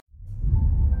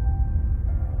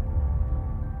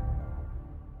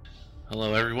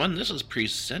Hello, everyone. This is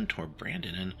Presenter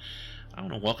Brandon, and I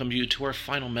want to welcome you to our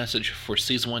final message for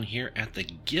Season 1 here at the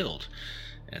Guild.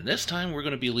 And this time we're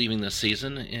going to be leaving this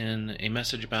season in a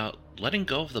message about letting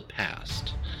go of the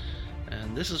past.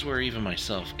 And this is where even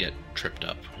myself get tripped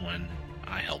up when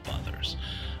I help others.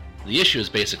 The issue is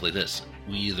basically this.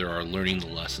 We either are learning the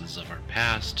lessons of our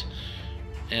past,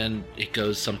 and it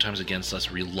goes sometimes against us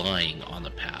relying on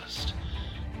the past.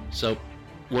 So,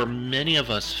 where many of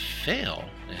us fail,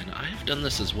 and I've done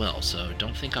this as well, so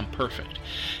don't think I'm perfect,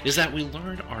 is that we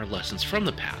learn our lessons from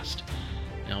the past,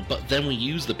 but then we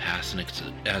use the past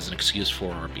as an excuse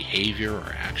for our behavior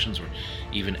or actions or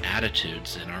even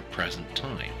attitudes in our present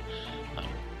time.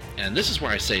 And this is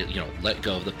where I say, let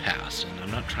go of the past, and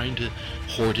I'm not trying to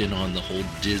hoard in on the whole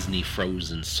Disney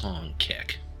Frozen song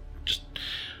kick. Just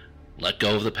let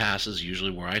go of the past is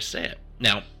usually where I say it.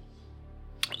 Now,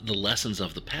 the lessons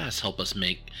of the past help us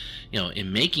make,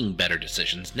 in making better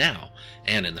decisions now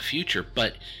and in the future.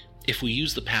 But if we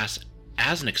use the past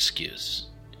as an excuse,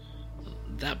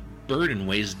 that burden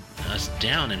weighs us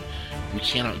down and we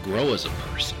cannot grow as a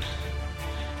person.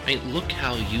 I mean, look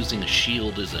how using a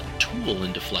shield is a tool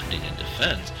in deflecting and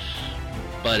defense,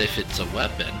 but if it's a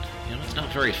weapon, it's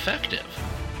not very effective.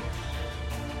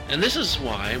 And this is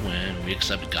why when we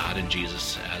accept God and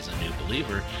Jesus as a new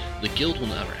believer, the Guild will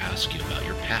never ask you about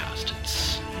your past.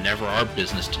 It's never our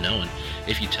business to know, and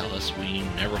if you tell us, we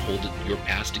never hold your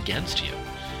past against you.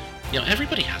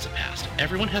 Everybody has a past.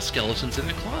 Everyone has skeletons in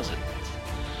their closet.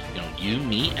 You,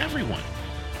 me, everyone.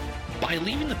 By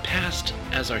leaving the past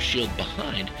as our shield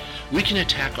behind, we can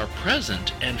attack our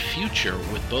present and future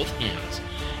with both hands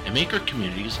and make our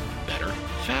communities better,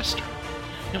 faster.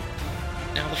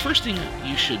 Now, the first thing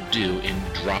you should do in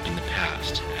dropping the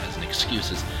past as an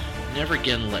excuse is never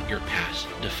again let your past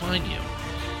define you.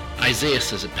 Isaiah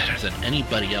says it better than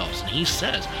anybody else, and he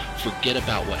says, forget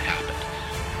about what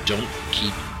happened. Don't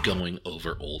keep going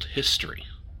over old history.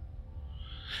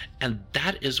 And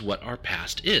that is what our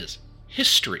past is,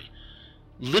 history.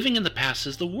 Living in the past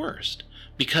is the worst,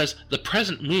 because the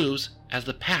present moves as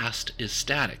the past is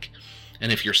static.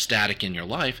 And if you're static in your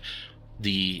life,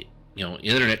 the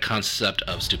internet concept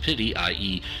of stupidity,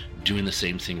 i.e. doing the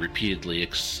same thing repeatedly,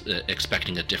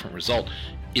 expecting a different result,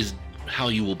 is how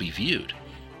you will be viewed.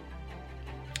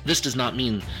 This does not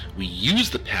mean we use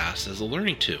the past as a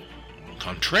learning tool.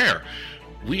 Contraire,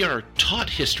 we are taught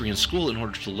history in school in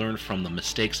order to learn from the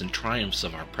mistakes and triumphs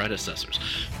of our predecessors,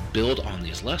 build on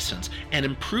these lessons, and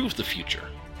improve the future.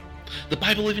 The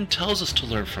Bible even tells us to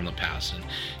learn from the past, and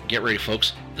get ready,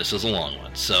 folks, this is a long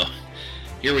one, so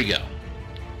here we go.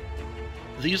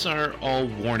 These are all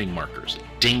warning markers,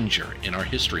 danger in our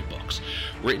history books,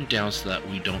 written down so that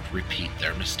we don't repeat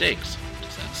their mistakes.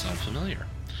 Does that sound familiar?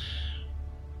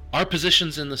 Our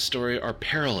positions in the story are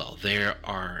parallel. They're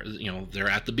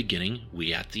at the beginning,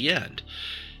 we at the end.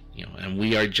 And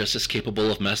we are just as capable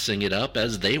of messing it up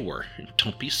as they were.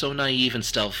 Don't be so naive and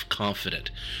self-confident.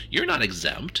 You're not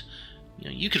exempt.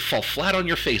 You could fall flat on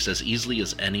your face as easily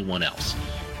as anyone else.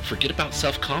 Forget about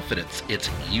self-confidence.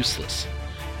 It's useless.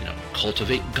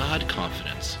 Cultivate God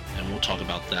confidence, and we'll talk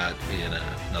about that in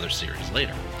another series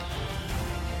later.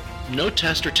 No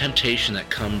test or temptation that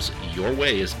comes your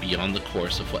way is beyond the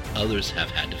course of what others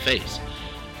have had to face.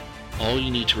 All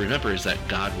you need to remember is that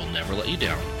God will never let you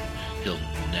down. He'll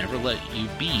never let you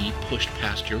be pushed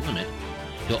past your limit.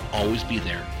 He'll always be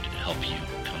there to help you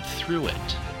come through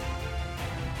it.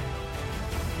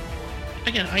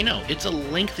 Again, I know, it's a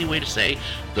lengthy way to say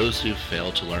those who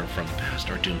fail to learn from the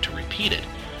past are doomed to repeat it.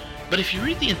 But if you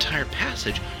read the entire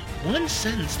passage, one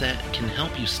sentence that can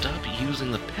help you stop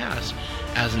using the past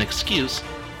as an excuse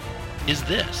is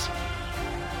this.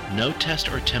 No test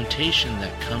or temptation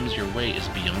that comes your way is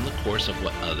beyond the course of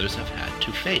what others have had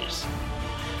to face.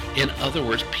 In other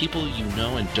words, people you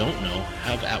know and don't know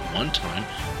have at one time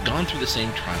gone through the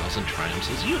same trials and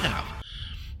triumphs as you have.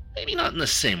 Maybe not in the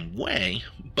same way,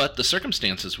 but the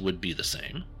circumstances would be the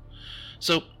same.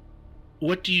 So,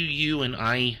 what do you and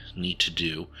I need to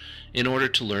do in order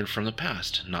to learn from the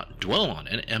past, not dwell on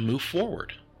it, and move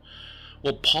forward?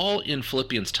 Well, Paul in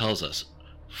Philippians tells us,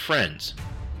 friends,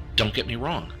 don't get me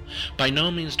wrong. By no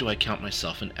means do I count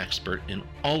myself an expert in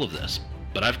all of this,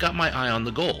 but I've got my eye on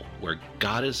the goal, where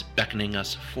God is beckoning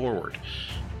us forward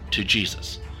to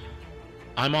Jesus.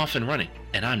 I'm off and running,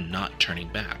 and I'm not turning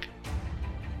back.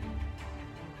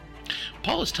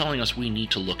 Paul is telling us we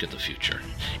need to look at the future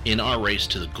in our race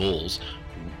to the goals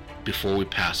before we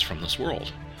pass from this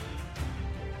world.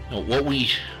 Now, what we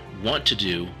want to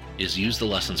do is use the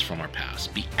lessons from our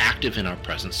past, be active in our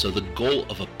present, so the goal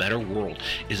of a better world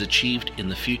is achieved in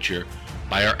the future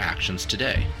by our actions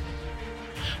today.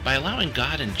 by allowing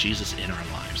God and Jesus in our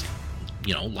lives.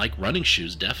 Like running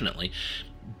shoes, definitely.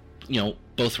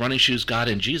 Both running shoes, God,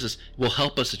 and Jesus will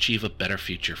help us achieve a better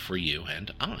future for you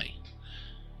and I.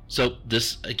 So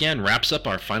this, again, wraps up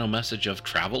our final message of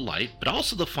Travel Light, but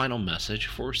also the final message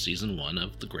for Season 1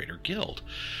 of the Greater Guild.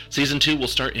 Season 2 will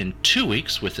start in 2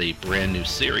 weeks with a brand new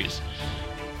series.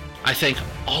 I thank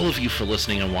all of you for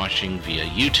listening and watching via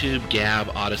YouTube, Gab,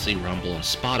 Odyssey, Rumble, and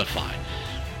Spotify.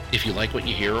 If you like what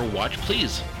you hear or watch,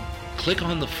 please click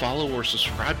on the follow or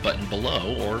subscribe button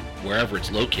below or wherever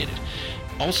it's located.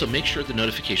 Also, make sure the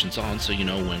notification's on so you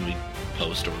know when we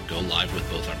post or go live with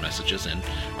both our messages and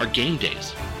our game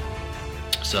days.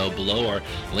 So below are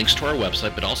links to our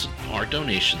website, but also our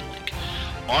donation link.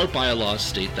 Our bylaws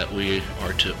state that we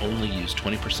are to only use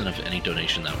 20% of any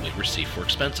donation that we receive for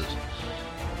expenses.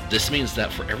 This means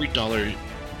that for every dollar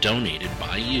donated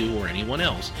by you or anyone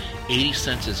else, 80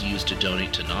 cents is used to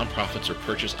donate to nonprofits or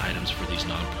purchase items for these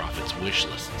nonprofits' wish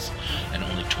lists, and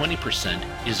only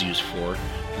 20% is used for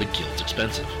the Guild's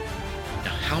expenses.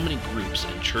 Now, how many groups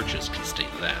and churches can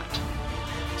state that?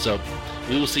 So,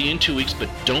 we will see you in 2 weeks, but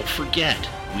don't forget,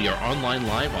 we are online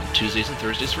live on Tuesdays and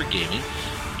Thursdays for gaming.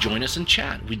 Join us and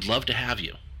chat. We'd love to have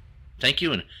you. Thank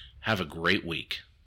you, and have a great week.